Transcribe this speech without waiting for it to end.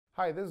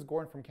Hi, this is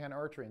Gord from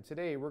Archery, and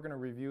today we're going to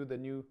review the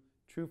new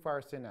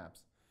Tru-Fire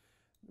Synapse.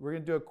 We're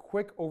going to do a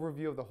quick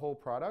overview of the whole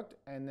product,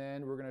 and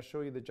then we're going to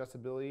show you the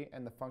adjustability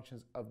and the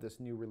functions of this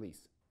new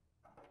release.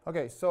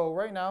 Okay, so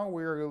right now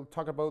we're going to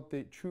talk about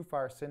the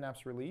Tru-Fire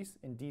Synapse Release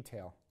in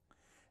detail.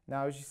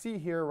 Now, as you see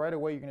here, right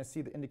away you're going to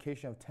see the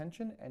indication of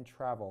tension and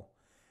travel.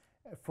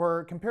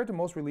 Compared to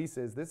most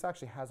releases, this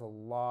actually has a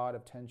lot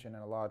of tension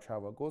and a lot of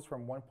travel. It goes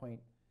from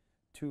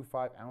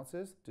 1.25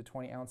 ounces to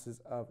 20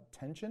 ounces of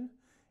tension,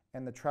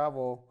 and the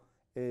travel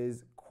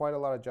is quite a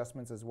lot of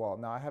adjustments as well.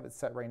 Now I have it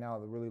set right now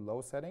at a really low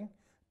setting,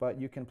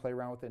 but you can play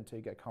around with it until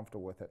you get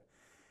comfortable with it.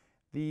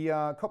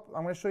 I'm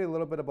going to show you a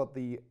little bit about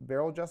the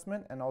barrel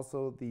adjustment and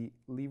also the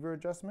lever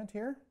adjustment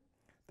here.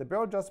 The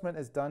barrel adjustment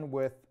is done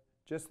with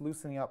just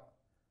loosening up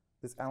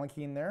this Allen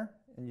key in there,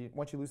 and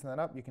once you loosen that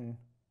up, you can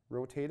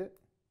rotate it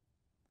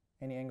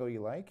any angle you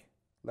like,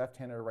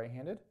 left-handed or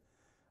right-handed.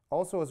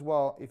 Also as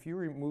well, if you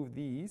remove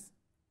these,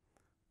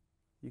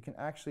 you can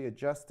actually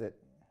adjust it,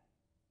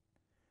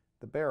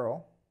 the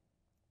barrel,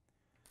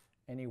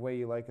 any way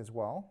you like as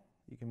well.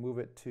 You can move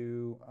it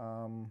to,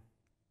 you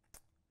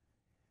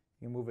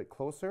can move it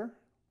closer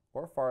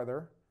or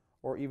farther,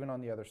 or even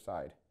on the other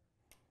side.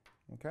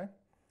 Okay.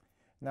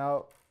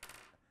 Now,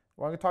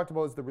 what I'm going to talk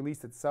about is the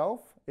release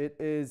itself. It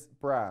is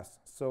brass,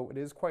 so it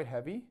is quite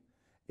heavy.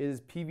 It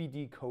is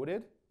PVD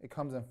coated. It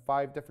comes in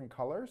 5 different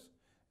colors.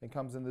 It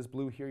comes in this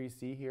blue here you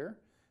see here.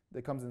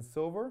 It comes in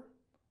silver,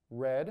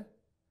 red,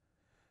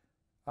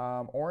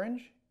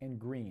 orange, and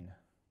green.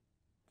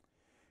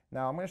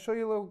 Now I'm going to show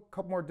you a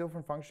couple more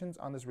different functions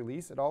on this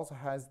release. It also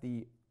has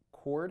the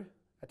cord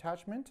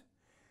attachment,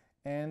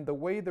 and the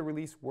way the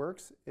release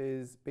works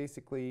is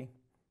basically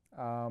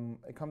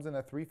it comes in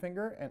a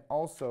 3-finger, and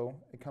also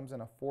it comes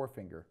in a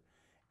 4-finger.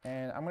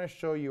 And I'm going to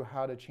show you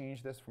how to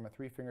change this from a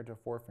 3-finger to a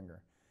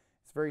 4-finger.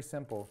 It's very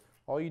simple.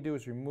 All you do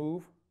is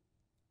remove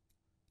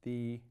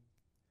the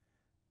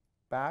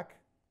back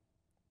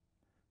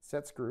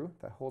set screw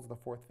that holds the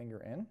 4th finger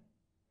in.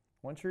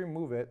 Once you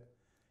remove it,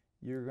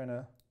 you're going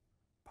to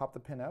pop the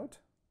pin out.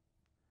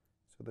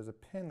 So there's a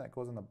pin that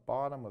goes on the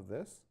bottom of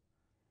this.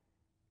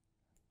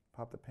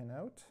 Pop the pin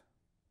out,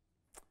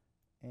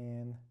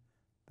 and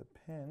the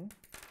pin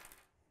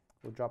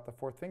will drop the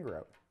 4th finger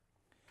out.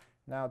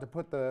 Now to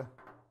put the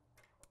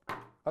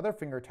other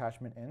finger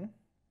attachment in,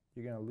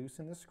 you're going to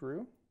loosen the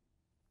screw,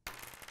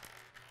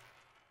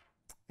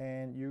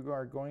 and you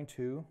are going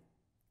to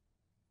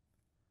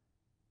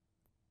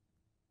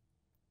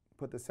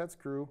put the set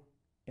screw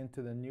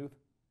into the new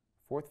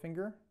 4th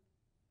finger,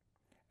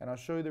 and I'll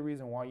show you the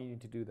reason why you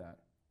need to do that.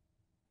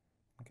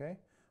 Okay?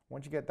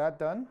 Once you get that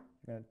done,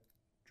 you're going to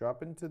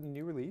drop it into the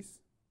new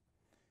release,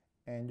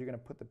 and you're going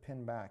to put the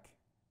pin back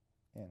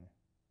in.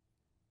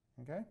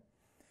 Okay?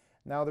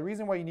 Now the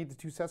reason why you need the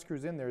 2 set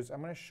screws in there is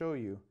I'm going to show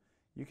you.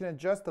 You can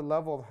adjust the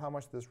level of how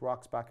much this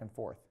rocks back and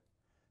forth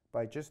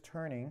by just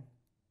turning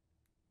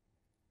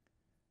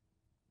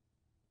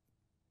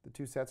the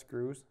 2 set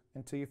screws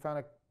until you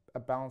find a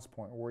balance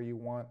point where you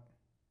want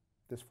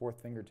this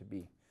 4th finger to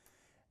be.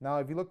 Now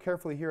if you look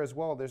carefully here as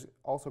well, there's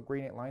also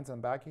gradient lines on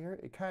the back here.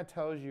 It kind of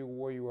tells you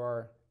where you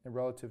are in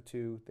relative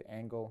to the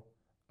angle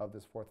of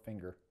this 4th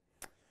finger.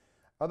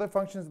 Other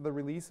functions of the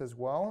release as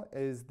well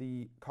is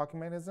the cocking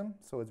mechanism,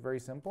 so it's very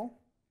simple.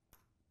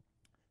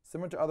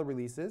 Similar to other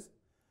releases,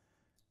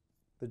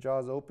 the jaw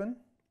is open,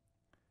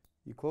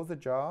 you close the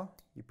jaw,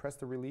 you press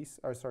the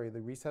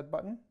reset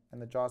button, and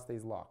the jaw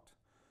stays locked.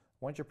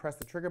 Once you press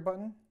the trigger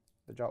button,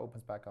 the jaw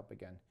opens back up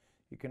again.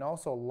 You can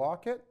also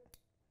lock it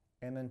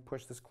and then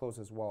push this close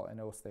as well, and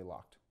it will stay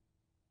locked.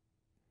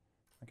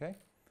 Okay?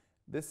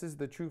 This is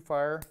the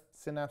Tru-Fire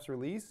Synapse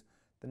Release.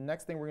 The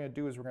next thing we're going to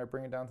do is we're going to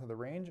bring it down to the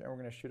range, and we're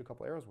going to shoot a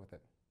couple arrows with it.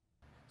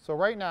 So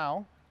right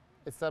now,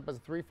 it's set up as a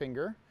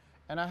 3-finger,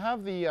 and I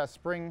have the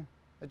spring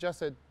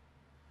adjusted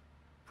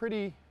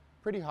pretty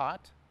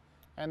hot,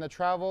 and the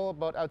travel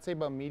I'd say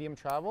about medium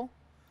travel.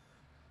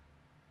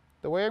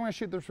 The way I'm going to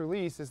shoot this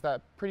release is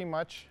that pretty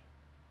much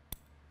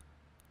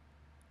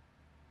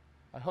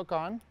I hook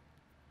on,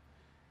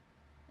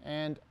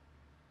 and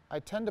I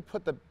tend to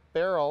put the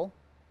barrel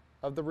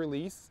of the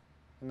release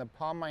in the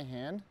palm of my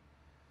hand,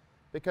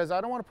 because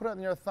I don't want to put it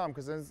near the thumb,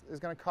 because it's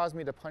going to cause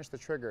me to punch the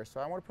trigger. So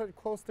I want to put it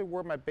close to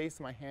where my base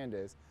of my hand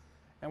is.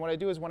 And what I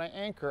do is when I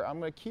anchor, I'm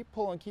going to keep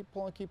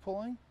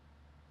pulling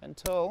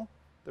until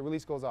the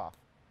release goes off.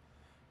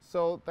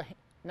 So the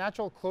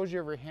natural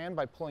closure of your hand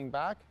by pulling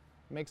back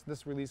makes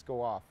this release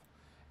go off.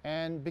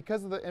 And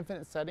because of the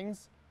infinite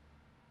settings,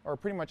 or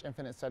pretty much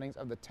infinite settings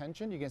of the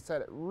tension, you can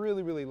set it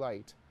really, really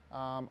light.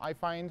 I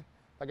find,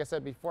 like I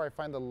said before, I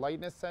find the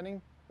lightness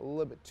setting a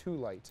little bit too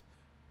light.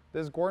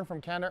 This is Gord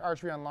from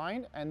Archery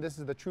Online, and this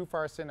is the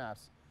Tru-Fire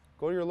Synapse.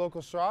 Go to your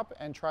local shop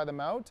and try them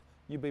out.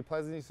 You'll be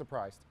pleasantly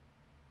surprised.